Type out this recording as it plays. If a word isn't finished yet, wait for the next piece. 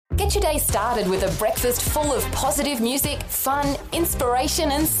Get your day started with a breakfast full of positive music, fun, inspiration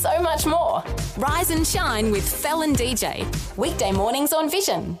and so much more. Rise and shine with Fel and DJ. Weekday mornings on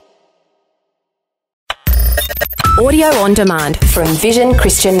Vision. Audio on demand from Vision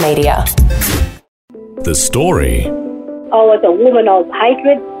Christian Media. The story. I was a woman of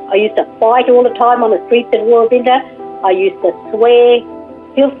hatred. I used to fight all the time on the streets in Warrabinda. I used to swear.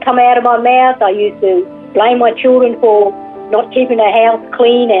 Filth come out of my mouth. I used to blame my children for not keeping the house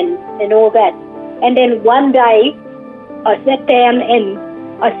clean and all that. And then one day I sat down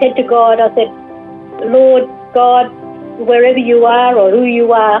and I said to God, I said, Lord God, wherever you are or who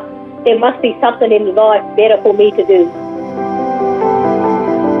you are, there must be something in life better for me to do.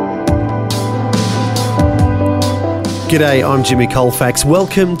 G'day, I'm Jimmy Colfax.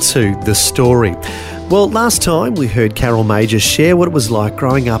 Welcome to The Story. Well, last time we heard Carol Major share what it was like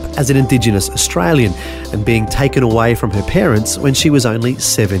growing up as an Indigenous Australian and being taken away from her parents when she was only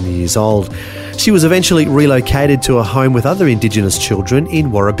 7 years old. She was eventually relocated to a home with other Indigenous children in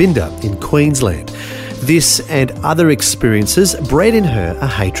Warrabinda in Queensland. This and other experiences bred in her a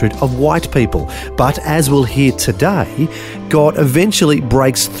hatred of white people. But as we'll hear today, God eventually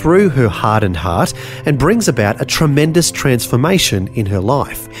breaks through her hardened heart and brings about a tremendous transformation in her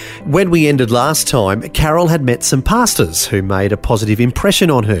life. When we ended last time, Carol had met some pastors who made a positive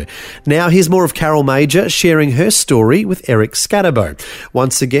impression on her. Now here's more of Carol Major sharing her story with Eric Scatterbo.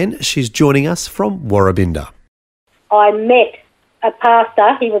 Once again, she's joining us from Warrabinda. I met a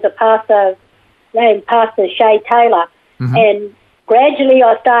pastor. He was a pastor named Pastor Shay Taylor, and gradually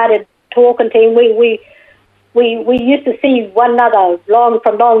I started talking to him. We used to see one another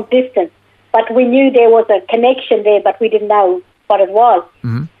from long distance, but we knew there was a connection there, but we didn't know what it was.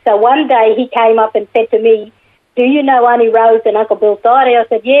 So one day he came up and said to me, "Do you know Auntie Rose and Uncle Bill Sidey?" I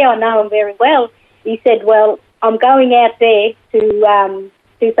said, "Yeah, I know them very well." He said, "Well, I'm going out there to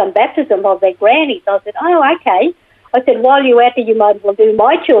do some baptism of their grannies." I said, "Oh, okay." I said, "While you're out there, you might as well do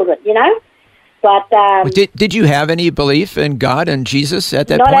my children, you know." But did you have any belief in God and Jesus at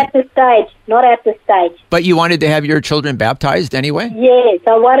that point? Not at the stage. But you wanted to have your children baptized anyway? Yes,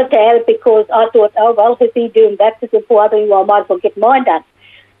 I wanted to have it because I thought, oh, well, if he's doing baptism for other people, I might as well get mine done.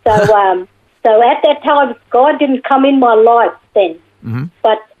 So so at that time, God didn't come in my life then.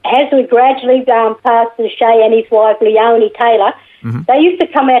 But as we gradually, Pastor Shay and his wife, Leonie Taylor, they used to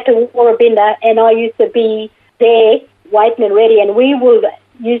come out to Warrabinda and I used to be there waiting and ready, and we would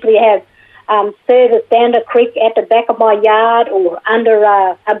usually have service down the creek at the back of my yard or under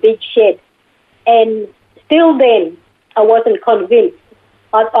a big shed. And still then, I wasn't convinced.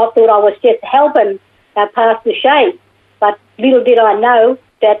 I thought I was just helping Pastor Shay. But little did I know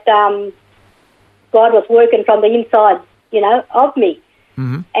that God was working from the inside, of me.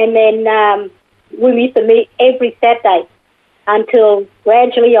 And then we used to meet every Saturday until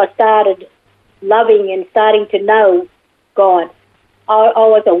gradually I started loving and starting to know God. I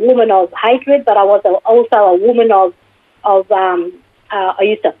was a woman of hatred, but I was also a woman of I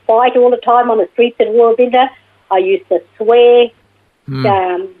used to fight all the time on the streets in Warrabinda. I used to swear.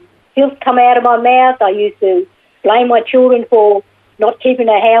 Filth come out of my mouth. I used to blame my children for not keeping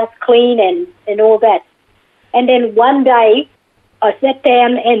the house clean and all that. And then one day I sat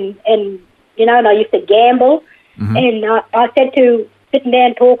down and I used to gamble. And I said to, sitting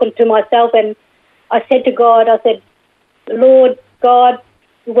down talking to myself, and I said to God, I said, Lord God,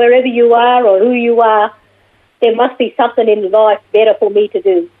 wherever you are or who you are, there must be something in life better for me to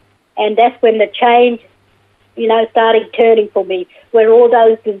do. And that's when the change, started turning for me, where all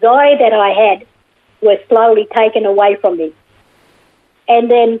those desires that I had were slowly taken away from me. And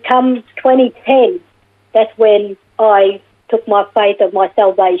then come 2010, that's when I took my faith of my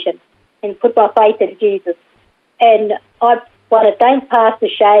salvation and put my faith in Jesus. And I want to thank Pastor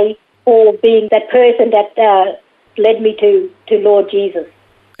Shay for being that person that led me to Lord Jesus.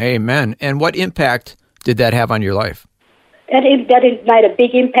 Amen. And what impact did that have on your life? That made a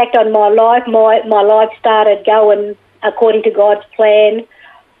big impact on my life. My life started going according to God's plan.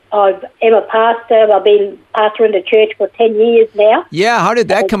 I am a pastor. I've been pastoring the church for 10 years now. Yeah, how did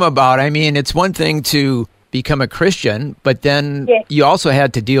that come about? I mean, it's one thing to become a Christian, but then you also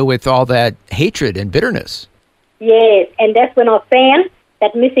had to deal with all that hatred and bitterness. Yes, and that's when I found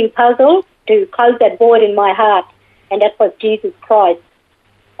that missing puzzle to close that void in my heart, and that was Jesus Christ.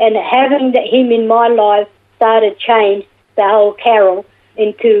 And having him in my life started change the whole Carol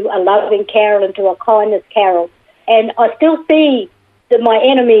into a loving Carol, into a kindness Carol. And I still see my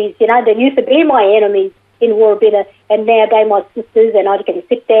enemies, they used to be my enemies in Warrabinda, and now they're my sisters, and I can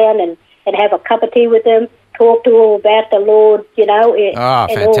sit down and have a cup of tea with them, talk to them about the Lord,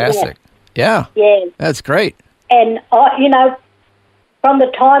 fantastic. Yeah. Yeah. That's great. And, from the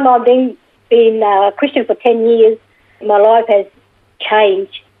time I've been a Christian for 10 years, my life has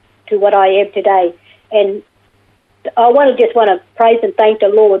changed to what I am today. And I want to praise and thank the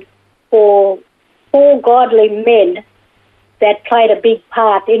Lord for 4 godly men that played a big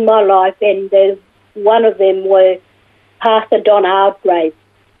part in my life, and one of them was Pastor Don Hargrave.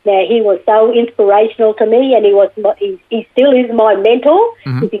 Now, he was so inspirational to me, and he still is my mentor.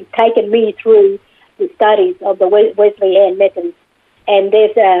 Mm-hmm. He's taken me through the studies of the Wesleyan Methodist. And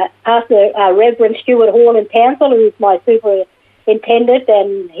there's Pastor Reverend Stuart Hall in Townsville, who's my superintendent,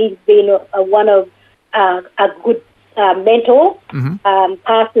 and he's been a good mentor. Mm-hmm.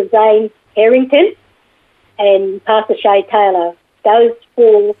 Pastor Zane Harrington and Pastor Shay Taylor. Those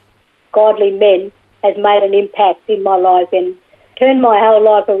 4 godly men has made an impact in my life and turned my whole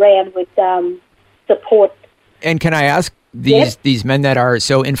life around with support. And can I ask, these men that are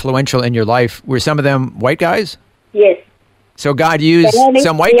so influential in your life, were some of them white guys? Yes. So God used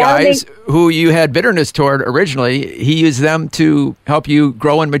some white guys who you had bitterness toward originally. He used them to help you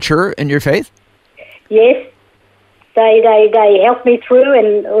grow and mature in your faith? Yes. They helped me through,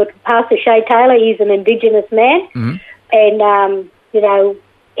 and Pastor Shay Taylor, he's an Indigenous man, mm-hmm. and,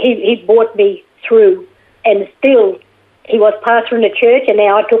 he brought me through, and still he was pastor in the church, and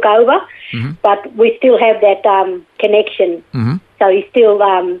now I took over, mm-hmm. but we still have that connection, mm-hmm. so he's still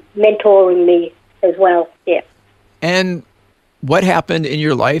mentoring me as well, yeah. And what happened in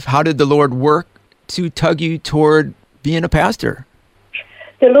your life? How did the Lord work to tug you toward being a pastor?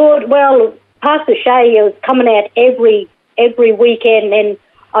 The Lord, well, Pastor Shay was coming out every weekend, and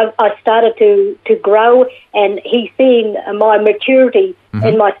I started to grow, and he's seen my maturity mm-hmm.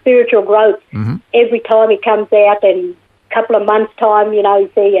 and my spiritual growth mm-hmm. every time he comes out, and a couple of months' time, you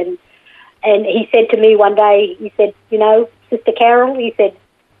see, and he said to me one day, he said, Sister Carol, he said,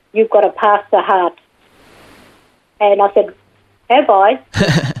 you've got a pastor heart. And I said, have I?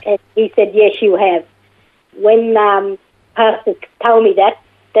 And he said, yes, you have. When Pastor told me that,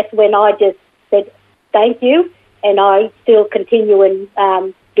 that's when I just said, thank you, and I still continue in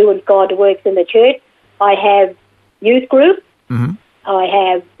doing God's works in the church. I have youth group, mm-hmm. I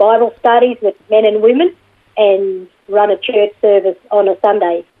have Bible studies with men and women, and run a church service on a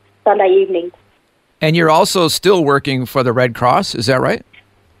Sunday evening. And you're also still working for the Red Cross, is that right?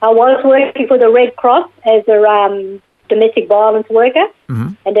 I was working for the Red Cross as a domestic violence worker, mm-hmm.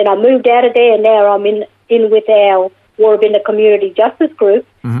 and then I moved out of there, and now I'm in with our Warrabinda Community Justice Group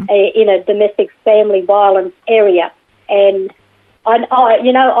mm-hmm. In a domestic family violence area. And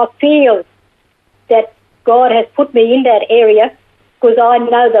I feel that God has put me in that area because I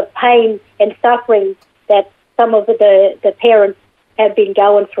know the pain and suffering that some of the parents have been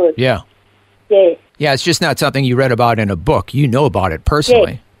going through. Yeah. Yes. Yeah, it's just not something you read about in a book. You know about it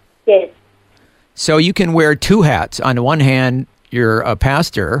personally. Yes. So you can wear 2 hats. On the one hand, you're a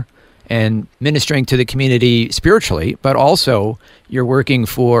pastor and ministering to the community spiritually, but also you're working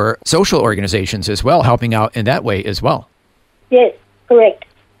for social organizations as well, helping out in that way as well. Yes, correct.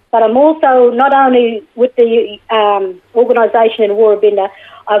 But I'm also not only with the organisation in Warrabinda,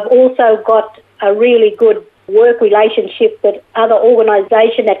 I've also got a really good work relationship with other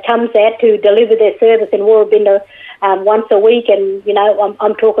organisation that comes out to deliver their service in Warrabinda once a week. And,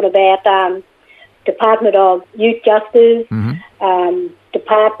 I'm talking about Department of Youth Justice, mm-hmm.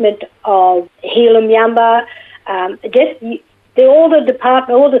 Department of Helam Yamba, all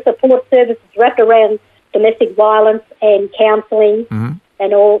the support services wrapped around domestic violence and counselling mm-hmm.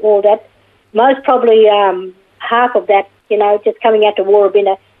 and all that. Most probably half of that, just coming out to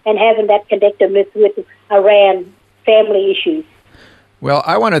Warrabinda and having that connectedness with around family issues. Well,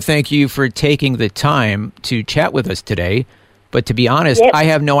 I want to thank you for taking the time to chat with us today. But to be honest, yep. I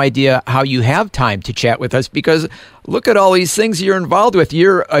have no idea how you have time to chat with us because look at all these things you're involved with.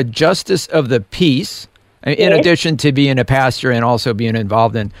 You're a justice of the peace, in addition to being a pastor and also being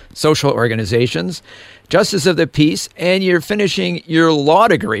involved in social organizations. Justice of the peace, and you're finishing your law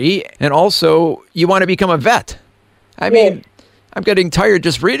degree, and also you want to become a vet. I mean, I'm getting tired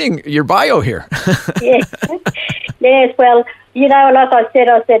just reading your bio here. Yes. Yes, well, like I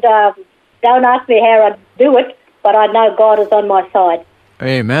said, don't ask me how I do it, but I know God is on my side.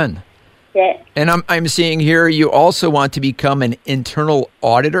 Amen. Yeah. And I'm seeing here you also want to become an internal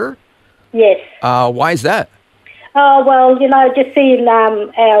auditor? Yes. Why is that? Oh, well, just seeing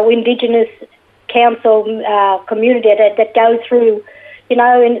our Indigenous council community that goes through,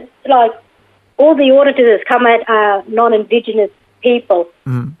 and like all the auditors come at non-Indigenous people.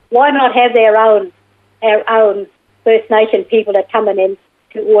 Mm-hmm. Why not have our own First Nation people that come in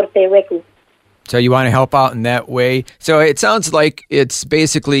to audit their records? So you want to help out in that way. So it sounds like it's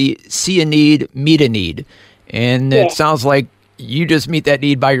basically see a need, meet a need. And it sounds like you just meet that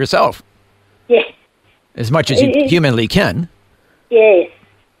need by yourself. Yes. As much as you humanly can. Yes,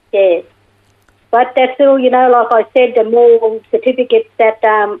 yes. But that's all, like I said, the more certificates that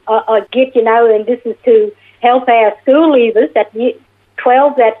I get, and this is to help our school leavers at year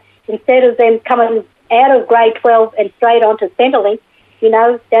 12, that instead of them coming out of grade 12 and straight onto Centrelink,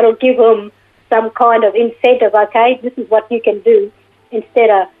 that'll give them some kind of incentive, okay, this is what you can do instead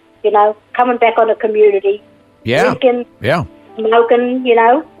of, coming back on the community, drinking, smoking,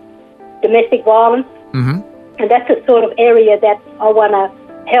 domestic violence. Mm-hmm. And that's the sort of area that I want to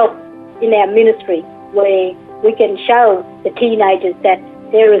help in our ministry, where we can show the teenagers that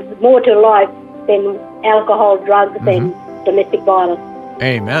there is more to life than alcohol, drugs, and domestic violence.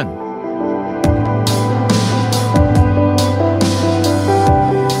 Amen.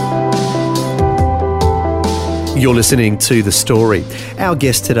 You're listening to The Story. Our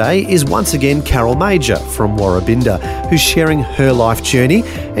guest today is once again Carol Major from Warrabinda, who's sharing her life journey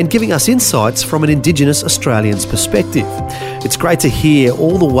and giving us insights from an Indigenous Australian's perspective. It's great to hear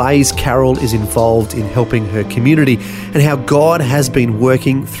all the ways Carol is involved in helping her community and how God has been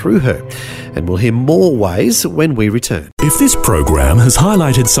working through her. And we'll hear more ways when we return. If this program has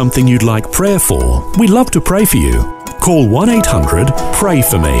highlighted something you'd like prayer for, we'd love to pray for you. Call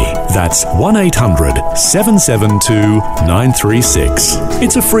 1-800-PRAY-FOR-ME. That's 1-800-772-936.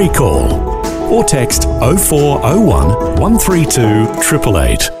 It's a free call. Or text 0401 132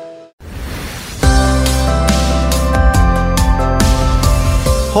 888.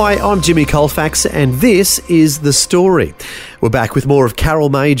 Hi, I'm Jimmy Colfax, and this is The Story. We're back with more of Carol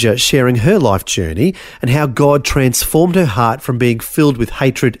Major sharing her life journey and how God transformed her heart from being filled with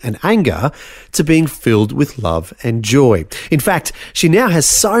hatred and anger to being filled with love and joy. In fact, she now has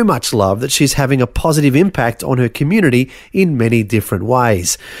so much love that she's having a positive impact on her community in many different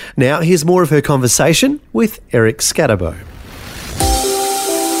ways. Now, here's more of her conversation with Eric Scatterbo.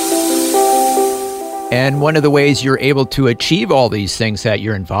 And one of the ways you're able to achieve all these things that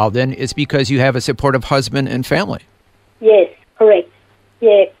you're involved in is because you have a supportive husband and family. Yes, correct.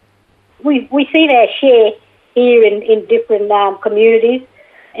 Yeah. We've seen our share here in different communities,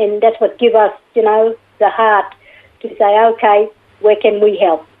 and that's what gives us, the heart to say, okay, where can we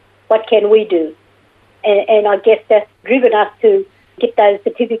help? What can we do? And I guess that's driven us to get those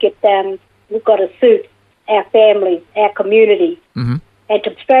certificates we've got to suit our families, our community, and to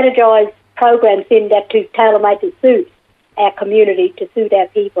strategise programs in that to tailor-made to suit our community, to suit our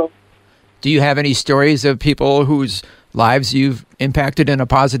people. Do you have any stories of people whose lives you've impacted in a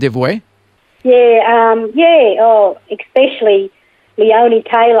positive way? Especially Leonie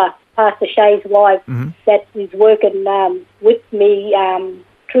Taylor, Pastor Shay's wife, that is working with me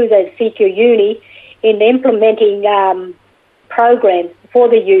through the CQ Uni in implementing programs for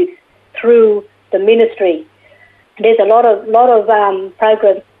the youth through the ministry. There's a lot of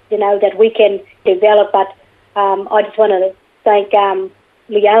programs that we can develop, but I just want to thank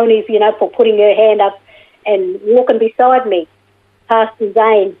Leonie, for putting her hand up and walking beside me. Pastor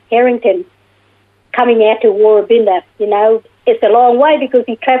Zane Harrington coming out to Warrabinda, it's a long way because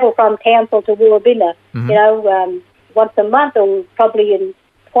he travelled from Townsville to Warrabinda, once a month or probably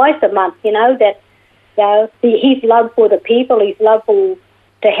twice a month, his love for the people, his love to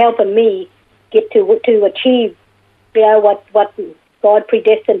helping me get to achieve, what God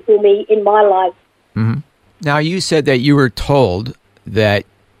predestined for me in my life. Now, you said that you were told that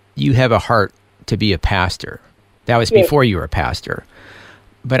you have a heart to be a pastor. That was before you were a pastor.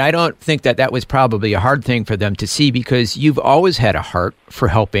 But I don't think that was probably a hard thing for them to see because you've always had a heart for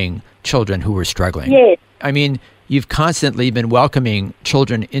helping children who were struggling. Yes. I mean, you've constantly been welcoming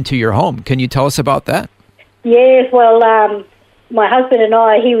children into your home. Can you tell us about that? Yes, well, my husband and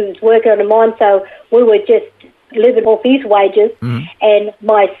I, he was working on a mine, so we were just living off his wages. And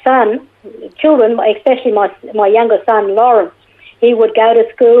my son, children, especially my younger son, Lawrence, he would go to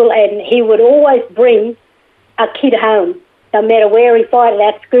school and he would always bring a kid home, no matter where he found it,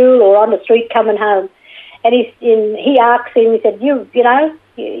 at school or on the street coming home. And he asked him, he said, you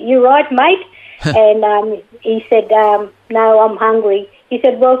right, mate? And he said, no, I'm hungry. He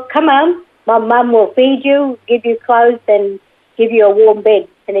said, well, come on, my mum will feed you, give you clothes and give you a warm bed,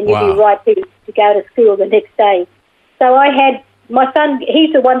 and then you'll be right to go to school the next day. So I had my son,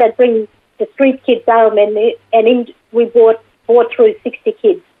 he's the one that brings the street kids home, and we brought through 60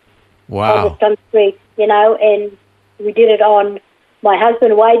 kids on the front street, and we did it on my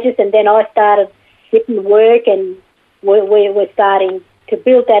husband's wages, and then I started getting work, and we're starting to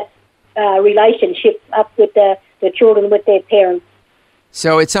build that relationship up with the children with their parents.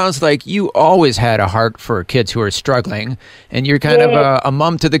 So it sounds like you always had a heart for kids who are struggling, and you're kind of a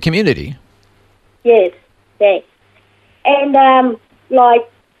mom to the community. Yes, yes. And like,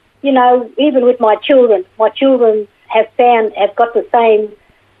 you know, even with my children have got the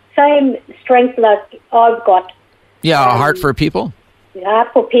same strength like I've got. Yeah, a heart for people. Heart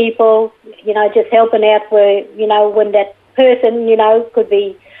for people, you know, just helping out where, you know, when that person, you know, could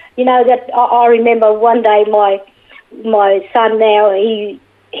be, you know, that I remember one day my son now,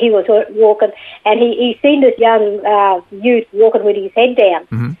 he was walking and he seen this young youth walking with his head down.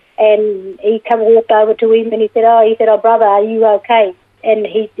 Mm-hmm. And he walked over to him and he said, oh, brother, are you okay? And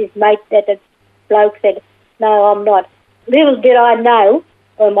his mate, the bloke said, no, I'm not. Little did I know,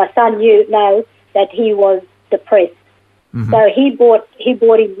 or my son know, that he was depressed. Mm-hmm. So he brought him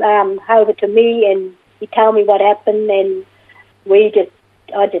over to me, and he told me what happened, and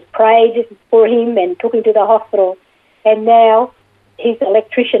I just prayed for him and took him to the hospital, and now he's an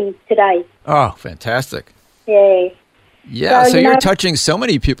electrician today. Oh, fantastic! Yeah. Yeah. So you're touching so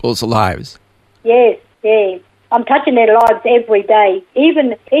many people's lives. Yes. Yeah. I'm touching their lives every day.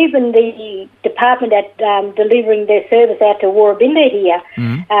 Even the department that delivering their service out to Warrabinda here,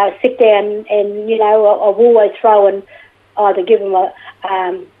 sit down and, you know, I've always throw in, either give them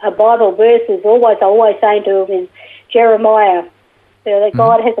a Bible verse. I always saying to them is Jeremiah, that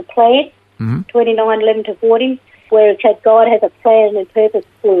God has a plan, 29:11-40, where it said God has a plan and purpose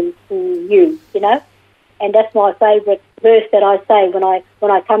for you, you know. And that's my favourite verse that I say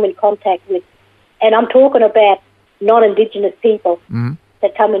when I come in contact with. And I'm talking about non-Indigenous people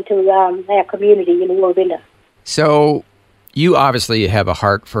that come into our community in Warrabinda. So you obviously have a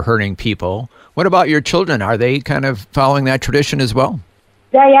heart for hurting people. What about your children? Are they kind of following that tradition as well?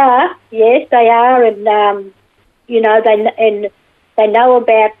 They are, yes, they are. And, you know, they know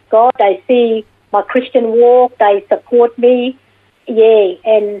about God. They see my Christian walk. They support me. Yeah,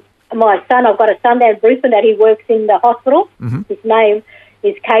 and my son, I've got a son down in Brisbane that he works in the hospital. Mm-hmm. His name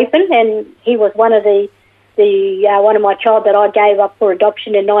is Capon, and he was one of one of my child that I gave up for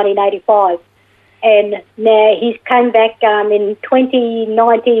adoption in 1985. And now he's come back in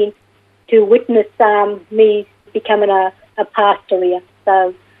 2019 to witness me becoming a pastor here.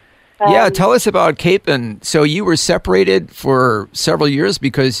 So yeah, tell us about Capon. So you were separated for several years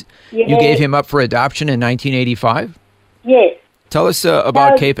because you gave him up for adoption in 1985? Yes. Tell us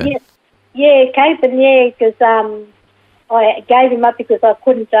about Capon. Yeah, Capon, because I gave him up because I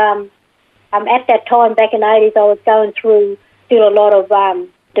couldn't, at that time back in the 80s, I was going through still a lot of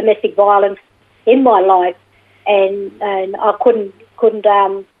domestic violence in my life, and I couldn't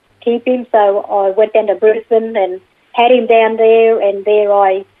keep him, so I went down to Brisbane and had him down there, and there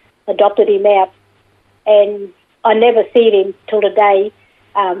I adopted him out, and I never seen him till today.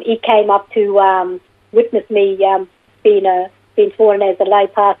 He came up to witness me being sworn as a lay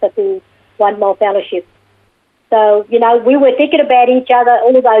pastor for One Mile Fellowship. So, you know, we were thinking about each other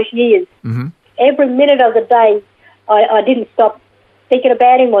all those years. Mm-hmm. Every minute of the day, I didn't stop thinking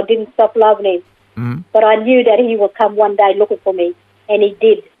about him or didn't stop loving him. Mm-hmm. But I knew that he would come one day looking for me, and he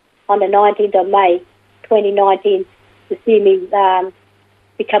did on the 19th of May, 2019, to see me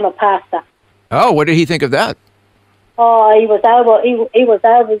become a pastor. Oh, what did he think of that? Oh, he was over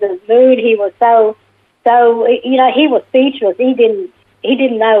the moon. He was so, you know, he was speechless. He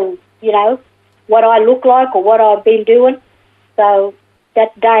didn't know, you know, what I look like or what I've been doing. So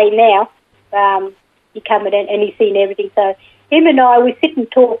that day now, he come in and he's seen everything. So him and I, we sit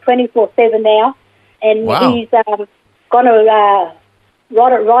and talk 24/7 now, and wow. He's going to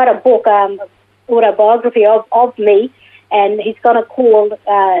write a book, autobiography of me, and he's going to call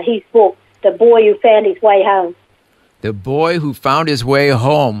his book "The Boy Who Found His Way Home." The Boy Who Found His Way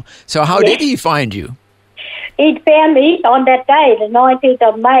Home. So how did he find you? He found me on that day, the 19th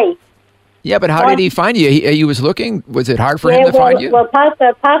of May. Yeah, but how did he find you? He was looking. Was it hard for him to find you? Well,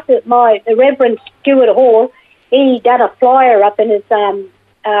 Pastor, the Reverend Stuart Hall, he done a flyer up in his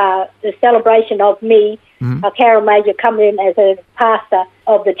the celebration of me, Carol Major, coming in as a pastor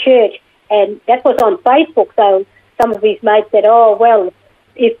of the church, and that was on Facebook. So some of his mates said, "Oh, well,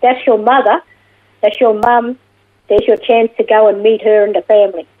 if that's your mother, that's your mum, there's your chance to go and meet her and the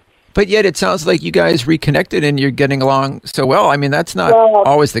family." But yet, it sounds like you guys reconnected and you're getting along so well. I mean, that's not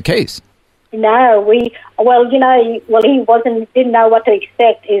always the case. No, he didn't know what to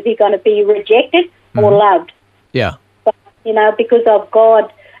expect. Is he going to be rejected or loved? Yeah. But, you know, because of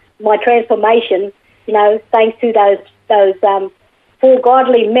God, my transformation, you know, thanks to those four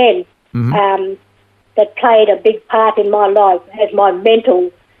godly men that played a big part in my life as my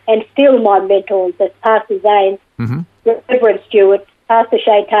mentors and still my mentors, as Pastor Zane, Reverend Stewart, Pastor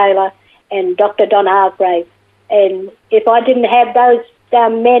Shay Taylor, and Dr. Don Hargrave. And if I didn't have those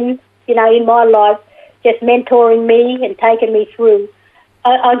men, you know, in my life, just mentoring me and taking me through,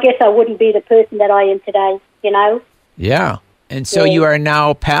 I guess I wouldn't be the person that I am today, you know. Yeah. And so you are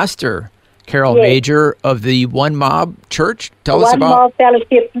now pastor, Carol Major of the One Mob Church. Tell us about... One Mob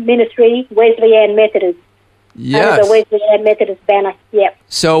Fellowship Ministry, Wesleyan Methodist. Yes. Under the Wesleyan Methodist banner, yep.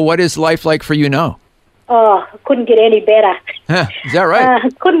 So what is life like for you now? Oh, couldn't get any better. Is that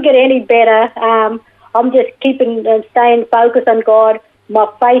right? Couldn't get any better. I'm just staying focused on God. My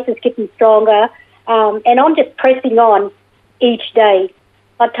faith is getting stronger. And I'm just pressing on each day.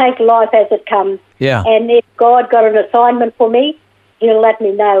 I take life as it comes. Yeah. And if God got an assignment for me, He'll let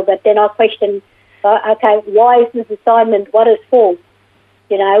me know. But then I question, okay, why is this assignment? What is for?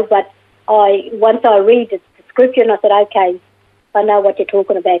 But once I read the scripture, and I said, okay, I know what you're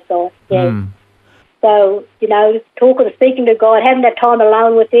talking about, God. Yeah. So, speaking to God, having that time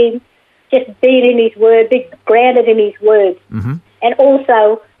alone with Him, just being in His Word, being grounded in His Word. Mm-hmm. And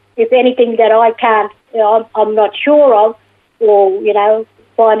also, if anything that I can't, I'm not sure of, or,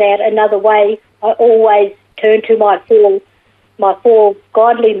 find out another way, I always turn to my four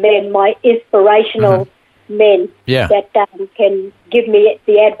godly men, my inspirational men that can give me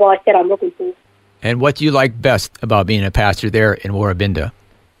the advice that I'm looking for. And what do you like best about being a pastor there in Warrabinda?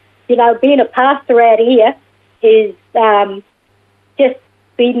 Being a pastor out here is just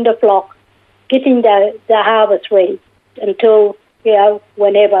feeding the flock, getting the harvest ready until,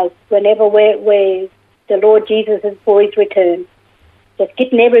 whenever where the Lord Jesus is for His return. Just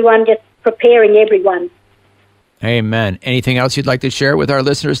getting everyone, just preparing everyone. Amen. Anything else you'd like to share with our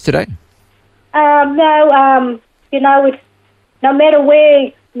listeners today? No, it's no matter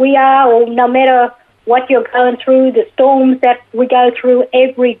where we are or no matter what you're going through, the storms that we go through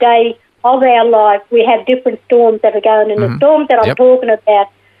every day of our life, we have different storms that are going. And the storms that I'm talking about,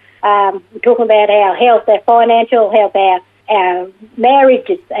 we're talking about our health, our financial health, our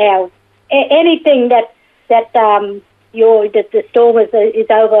marriages, anything that the storm is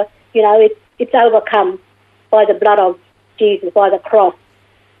over. It's overcome by the blood of Jesus, by the cross.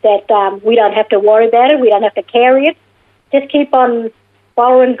 That we don't have to worry about it. We don't have to carry it. Just keep on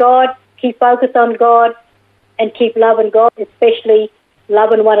following God. Keep focused on God and keep loving God, especially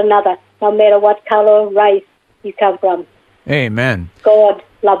loving one another, no matter what color, race you come from. Amen. God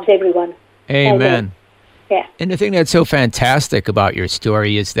loves everyone. Amen. Yeah. And the thing that's so fantastic about your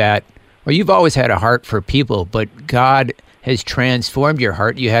story is that, you've always had a heart for people, but God has transformed your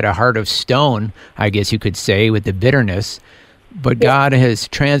heart. You had a heart of stone, I guess you could say, with the bitterness. But God has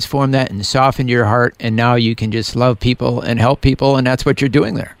transformed that and softened your heart, and now you can just love people and help people, and that's what you're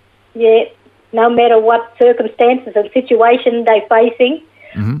doing there. Yeah, no matter what circumstances and situation they're facing,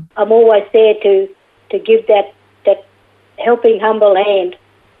 I'm always there to give that helping, humble hand.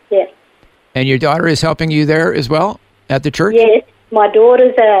 Yeah. And your daughter is helping you there as well at the church? Yes, my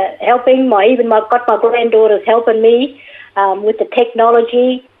daughters are helping. Got my granddaughters helping me with the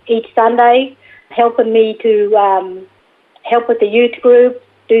technology each Sunday, helping me to help with the youth group,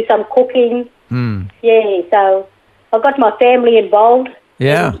 do some cooking. Yeah, so I've got my family involved.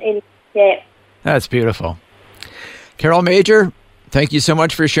 Yeah. Yeah. That's beautiful. Carol Major, thank you so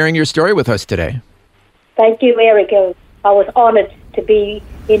much for sharing your story with us today. Thank you, Eric. I was honoured to be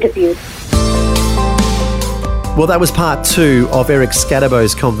interviewed. Well, that was part 2 of Eric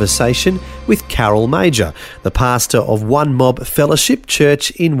Scadabo's conversation with Carol Major, the pastor of One Mob Fellowship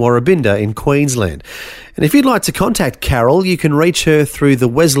Church in Warrabinda in Queensland. And if you'd like to contact Carol, you can reach her through the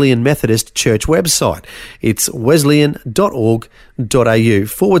Wesleyan Methodist Church website. It's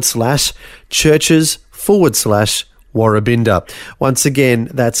wesleyan.org.au/churches/Warrabinda. Once again,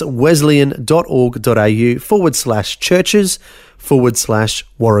 that's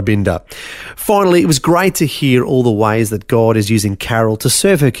wesleyan.org.au/churches/Warrabinda. Finally, it was great to hear all the ways that God is using Carol to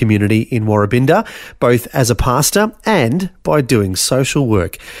serve her community in Warrabinda, both as a pastor and by doing social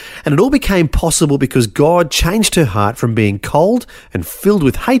work. And it all became possible because God changed her heart from being cold and filled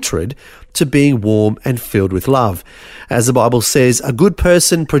with hatred to being warm and filled with love. As the Bible says, a good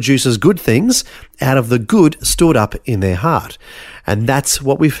person produces good things out of the good stored up in their heart. And that's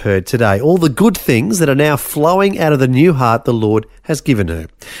what we've heard today. All the good things that are now flowing out of the new heart the Lord has given her.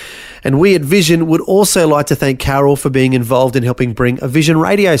 And we at Vision would also like to thank Carol for being involved in helping bring a Vision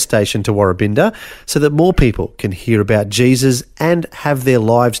radio station to Warrabinda so that more people can hear about Jesus and have their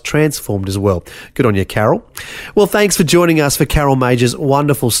lives transformed as well. Good on you, Carol. Well, thanks for joining us for Carol Major's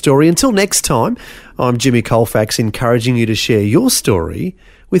wonderful story. Until next time, I'm Jimmy Colfax, encouraging you to share your story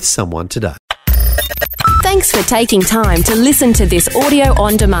with someone today. Thanks for taking time to listen to this audio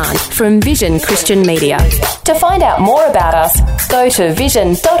on demand from Vision Christian Media. To find out more about us, go to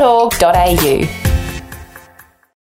vision.org.au.